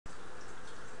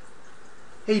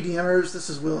Hey DMers, this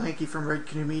is Will Hankey from Red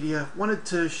Canoe Media. Wanted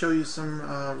to show you some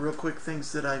real quick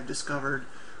things that I've discovered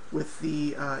with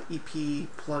the EP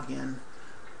plugin.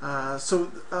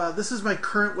 This is my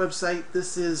current website.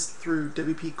 This is through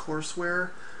WP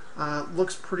Courseware.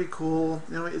 Looks pretty cool.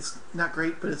 You know, it's not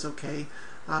great, but it's okay.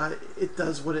 It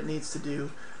does what it needs to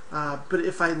do. But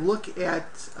if I look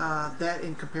at that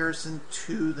in comparison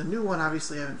to the new one,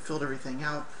 obviously I haven't filled everything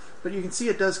out. But you can see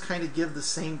it does kind of give the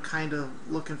same kind of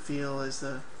look and feel as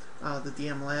the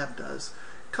DM Lab does.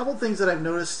 A couple things that I've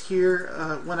noticed here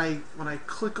when I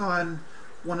click on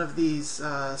one of these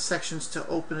sections to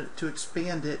open it, to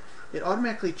expand it, it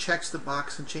automatically checks the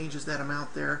box and changes that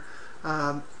amount there.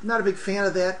 Not a big fan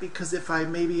of that, because if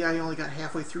maybe I only got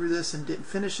halfway through this and didn't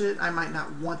finish it, I might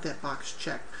not want that box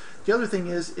checked. The other thing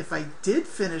is, if I did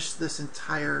finish this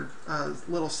entire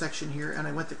little section here and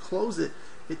I went to close it,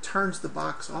 it turns the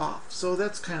box off. So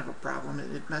that's kind of a problem.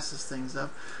 It messes things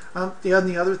up. The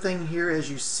other thing here, as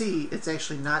you see, it's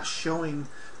actually not showing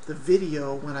the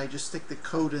video when I just stick the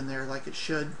code in there like it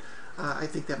should. I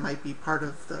think that might be part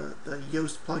of the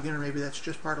Yoast plugin, or maybe that's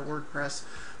just part of WordPress.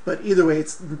 But either way,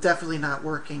 it's definitely not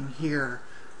working here,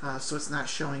 so it's not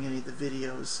showing any of the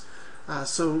videos.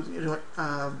 So you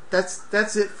know,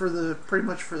 that's it for pretty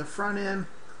much for the front end.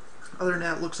 Other than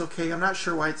that, it looks okay. I'm not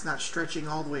sure why it's not stretching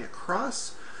all the way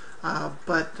across,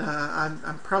 but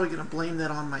I'm probably going to blame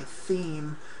that on my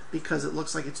theme, because it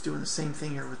looks like it's doing the same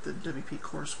thing here with the WP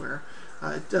Courseware.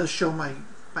 It does show my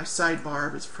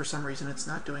sidebar, but for some reason it's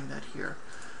not doing that here.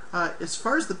 As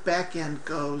far as the back end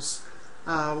goes,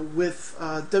 with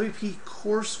WP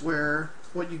Courseware,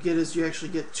 what you get is you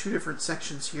actually get two different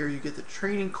sections here. You get the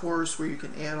training course, where you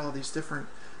can add all these different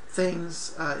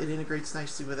things. It integrates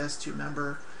nicely with S2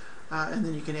 Member. And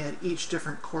then you can add each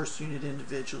different course unit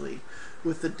individually.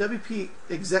 With the WP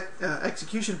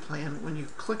execution plan, when you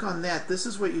click on that, this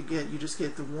is what you get. You just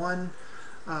get the one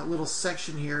little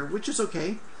section here, which is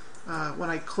okay. When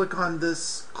I click on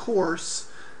this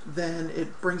course, then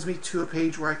it brings me to a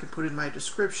page where I can put in my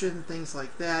description, things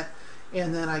like that,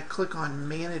 and then I click on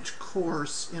Manage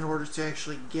Course in order to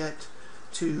actually get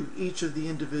to each of the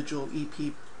individual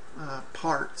EP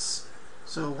parts.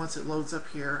 So once it loads up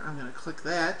here, I'm going to click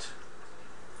that.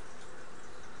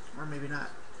 Or maybe not.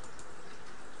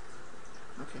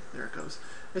 Okay, there it goes.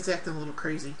 It's acting a little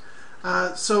crazy.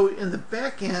 So in the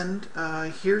back end,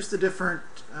 here's the different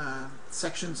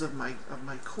sections of my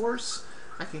course.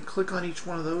 I can click on each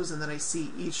one of those, and then I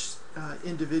see each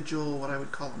individual, what I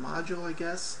would call a module, I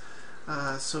guess.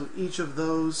 So each of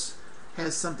those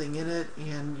has something in it,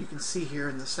 and you can see here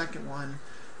in the second one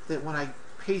that when I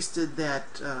pasted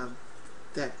that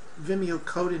Vimeo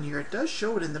code in here, it does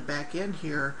show it in the back end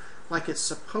here like it's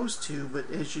supposed to, but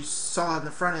as you saw in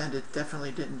the front end, it definitely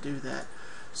didn't do that.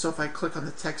 So if I click on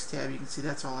the text tab, you can see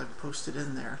that's all I've posted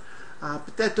in there.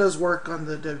 But that does work on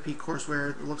the WP Courseware.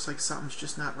 It looks like something's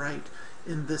just not right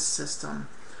in this system.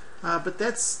 But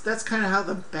that's kind of how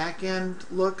the back end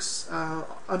looks.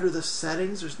 Under the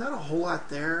settings, there's not a whole lot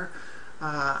there.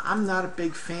 I'm not a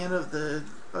big fan of the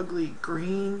ugly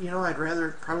green. You know, I'd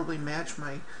rather probably match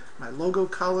my logo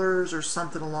colors or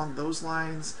something along those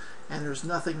lines, and there's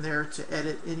nothing there to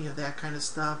edit any of that kind of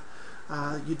stuff.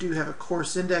 You do have a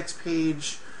course index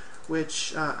page,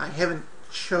 which I haven't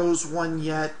chose one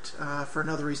yet for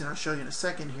another reason I'll show you in a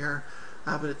second here,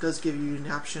 but it does give you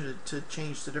an option to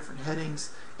change the different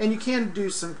headings, and you can do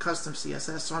some custom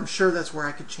CSS, so I'm sure that's where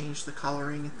I could change the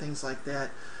coloring and things like that.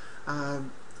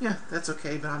 Yeah, that's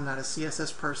okay, but I'm not a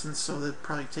CSS person, so that'd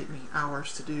probably take me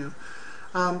hours to do.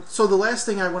 So the last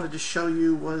thing I wanted to show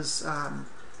you was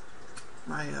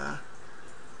my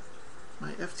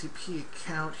FTP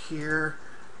account here.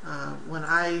 When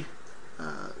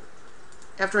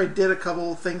after I did a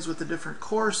couple of things with the different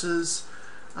courses,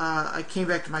 I came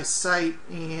back to my site,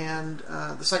 and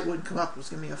the site wouldn't come up. It was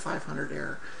giving me a 500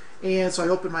 error. And so I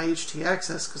opened my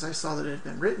htaccess because I saw that it had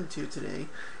been written to today,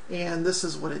 and this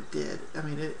is what it did. I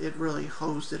mean, it really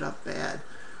hosed it up bad.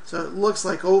 So it looks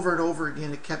like over and over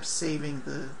again it kept saving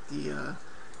the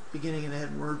beginning and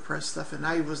end WordPress stuff, and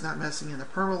I was not messing in the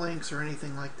permalinks or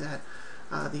anything like that.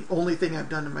 The only thing I've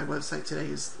done to my website today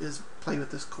is play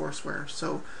with this courseware.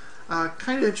 So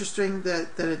kind of interesting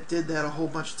that it did that a whole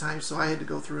bunch of times, so I had to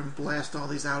go through and blast all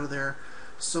these out of there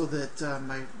so that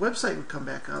my website would come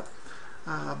back up.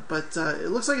 But it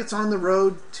looks like it's on the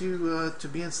road to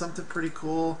being something pretty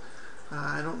cool.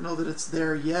 I don't know that it's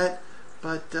there yet,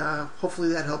 but hopefully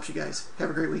that helps you guys. Have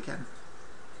a great weekend.